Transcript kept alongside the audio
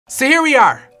So here we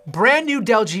are, brand new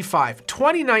Dell G5,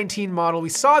 2019 model. We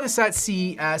saw this at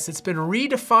CES. It's been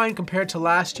redefined compared to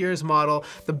last year's model.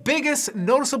 The biggest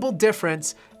noticeable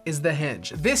difference is the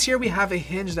hinge. This year we have a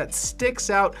hinge that sticks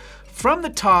out from the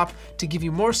top to give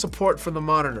you more support for the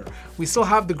monitor. We still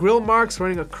have the grill marks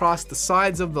running across the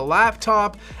sides of the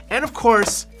laptop. And of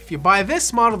course, if you buy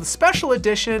this model, the special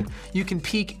edition, you can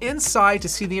peek inside to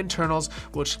see the internals,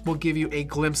 which will give you a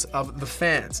glimpse of the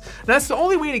fans. And that's the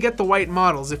only way to get the white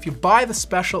models. If you buy the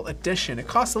special edition, it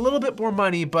costs a little bit more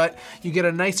money, but you get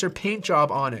a nicer paint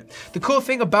job on it. The cool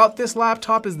thing about this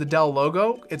laptop is the Dell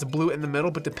logo. It's blue in the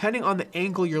middle, but depending on the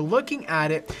angle you're looking at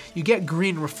it, you get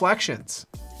green reflections.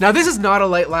 Now this is not a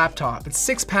light laptop. It's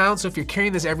 6 pounds, so if you're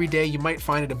carrying this every day, you might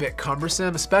find it a bit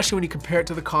cumbersome, especially when you compare it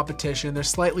to the competition. There's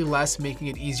slightly less, making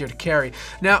it easier to carry.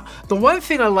 Now, the one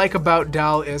thing I like about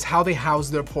Dell is how they house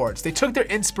their ports. They took their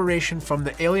inspiration from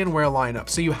the Alienware lineup.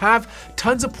 So you have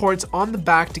tons of ports on the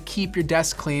back to keep your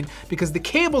desk clean because the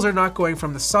cables are not going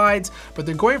from the sides, but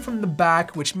they're going from the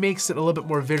back, which makes it a little bit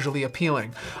more visually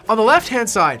appealing. On the left-hand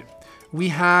side, we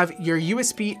have your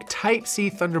USB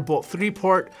Type-C Thunderbolt 3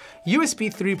 port, USB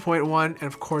 3.1, and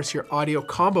of course your audio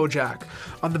combo jack.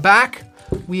 On the back,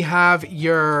 we have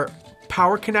your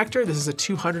power connector. This is a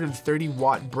 230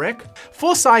 watt brick,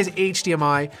 full-size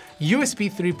HDMI,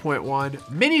 USB 3.1,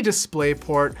 mini display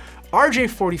port,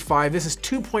 RJ45, this is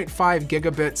 2.5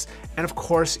 gigabits, and of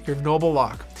course your Noble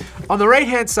lock. On the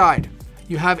right-hand side,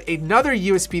 you have another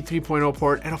USB 3.0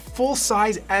 port and a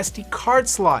full-size SD card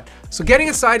slot. So getting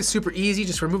inside is super easy.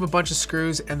 Just remove a bunch of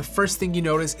screws and the first thing you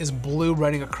notice is blue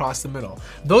running across the middle.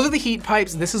 Those are the heat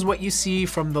pipes. This is what you see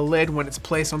from the lid when it's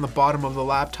placed on the bottom of the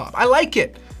laptop. I like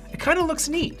it. It kind of looks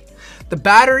neat. The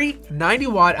battery, 90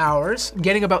 watt hours,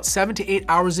 getting about 7 to 8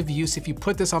 hours of use if you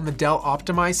put this on the Dell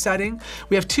optimized setting.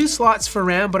 We have 2 slots for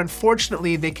RAM, but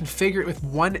unfortunately they configure it with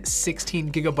one 16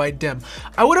 gigabyte DIMM.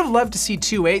 I would have loved to see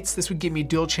 2 8s. This would give me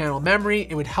dual channel memory.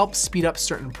 It would help speed up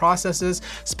certain processes,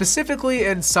 specifically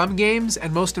in some games,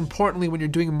 and most importantly when you're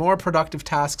doing more productive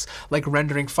tasks like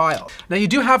rendering files. Now you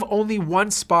do have only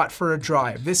one spot for a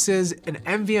drive. This is an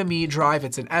NVMe drive,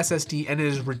 it's an SSD, and it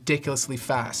is ridiculously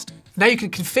fast. Now you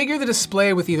can configure the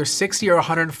display with either 60 or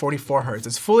 144 Hz.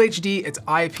 It's full HD, it's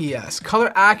IPS.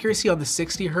 Color accuracy on the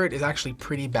 60 Hz is actually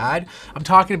pretty bad. I'm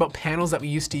talking about panels that we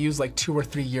used to use like 2 or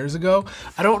 3 years ago.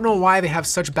 I don't know why they have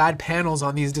such bad panels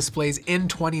on these displays in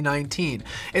 2019.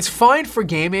 It's fine for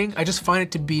gaming, I just find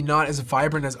it to be not as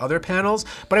vibrant as other panels,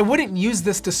 but I wouldn't use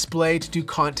this display to do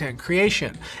content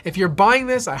creation. If you're buying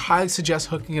this, I highly suggest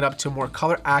hooking it up to a more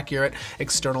color accurate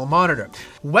external monitor.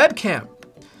 Webcam.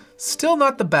 Still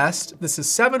not the best. This is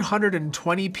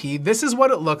 720p. This is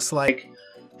what it looks like.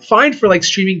 Fine for like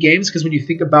streaming games because when you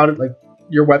think about it, like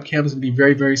your webcam is gonna be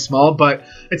very, very small, but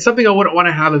it's something I wouldn't want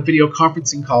to have a video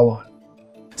conferencing call on.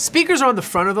 Speakers are on the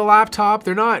front of the laptop.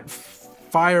 They're not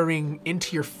firing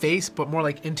into your face, but more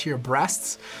like into your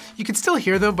breasts. You can still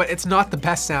hear them, but it's not the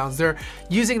best sounds. They're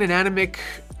using dynamic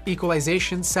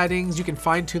equalization settings. You can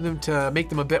fine tune them to make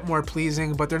them a bit more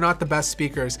pleasing, but they're not the best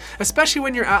speakers. Especially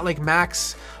when you're at like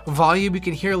max volume, you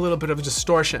can hear a little bit of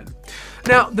distortion.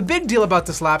 Now, the big deal about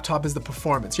this laptop is the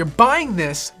performance. You're buying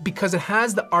this because it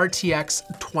has the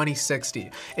RTX 2060.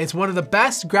 It's one of the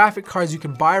best graphic cards you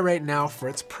can buy right now for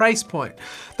its price point.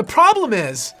 The problem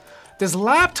is, this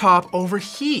laptop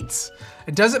overheats.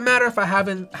 It doesn't matter if I have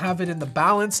it in the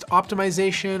balanced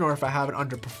optimization or if I have it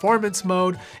under performance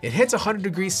mode. It hits 100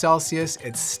 degrees Celsius,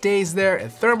 it stays there,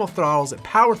 it thermal throttles, it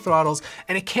power throttles,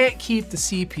 and it can't keep the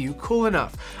CPU cool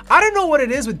enough. I don't know what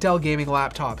it is with Dell gaming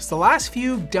laptops. The last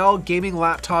few Dell gaming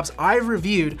laptops I've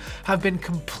reviewed have been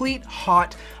complete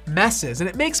hot messes, and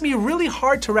it makes me really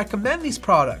hard to recommend these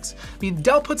products. I mean,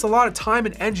 Dell puts a lot of time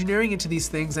and engineering into these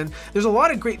things, and there's a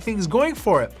lot of great things going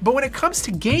for it. But when it comes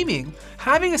to gaming,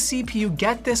 having a CPU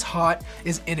get this hot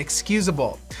is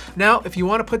inexcusable. Now, if you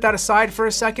want to put that aside for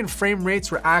a second, frame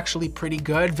rates were actually pretty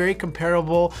good, very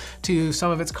comparable to some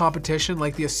of its competition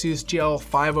like the Asus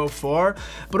GL504.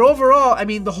 But overall, I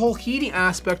mean, the whole heating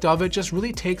aspect of it just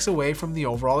really takes away from the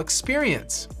overall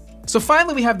experience. So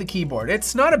finally we have the keyboard.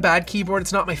 It's not a bad keyboard,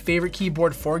 it's not my favorite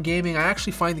keyboard for gaming. I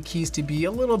actually find the keys to be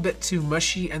a little bit too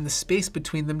mushy and the space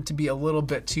between them to be a little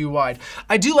bit too wide.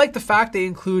 I do like the fact they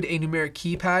include a numeric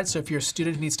keypad, so if you're a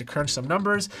student who needs to crunch some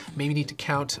numbers, maybe need to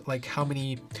count like how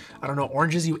many, I don't know,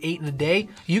 oranges you ate in a day,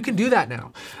 you can do that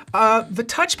now. The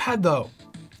touchpad though,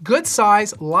 Good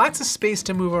size, lots of space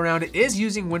to move around. It is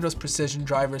using Windows Precision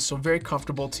drivers, so very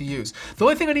comfortable to use. The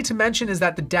only thing I need to mention is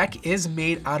that the deck is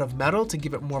made out of metal to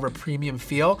give it more of a premium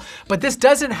feel, but this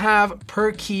doesn't have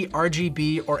per key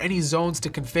RGB or any zones to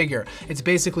configure. It's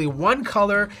basically one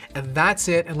color and that's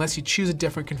it, unless you choose a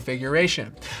different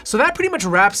configuration. So that pretty much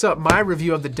wraps up my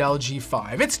review of the Dell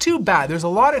G5. It's too bad. There's a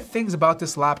lot of things about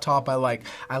this laptop I like.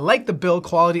 I like the build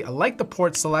quality, I like the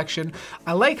port selection,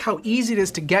 I like how easy it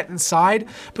is to get inside,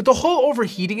 but the whole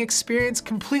overheating experience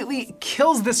completely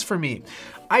kills this for me.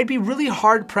 I'd be really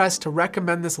hard pressed to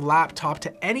recommend this laptop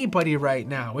to anybody right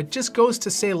now. It just goes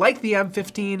to say, like the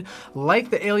M15, like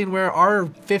the Alienware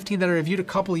R15 that I reviewed a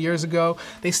couple years ago,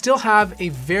 they still have a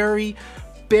very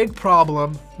big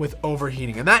problem with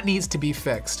overheating, and that needs to be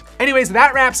fixed. Anyways,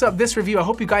 that wraps up this review. I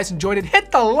hope you guys enjoyed it. Hit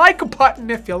the like button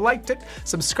if you liked it,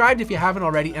 subscribe if you haven't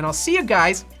already, and I'll see you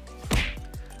guys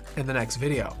in the next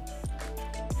video.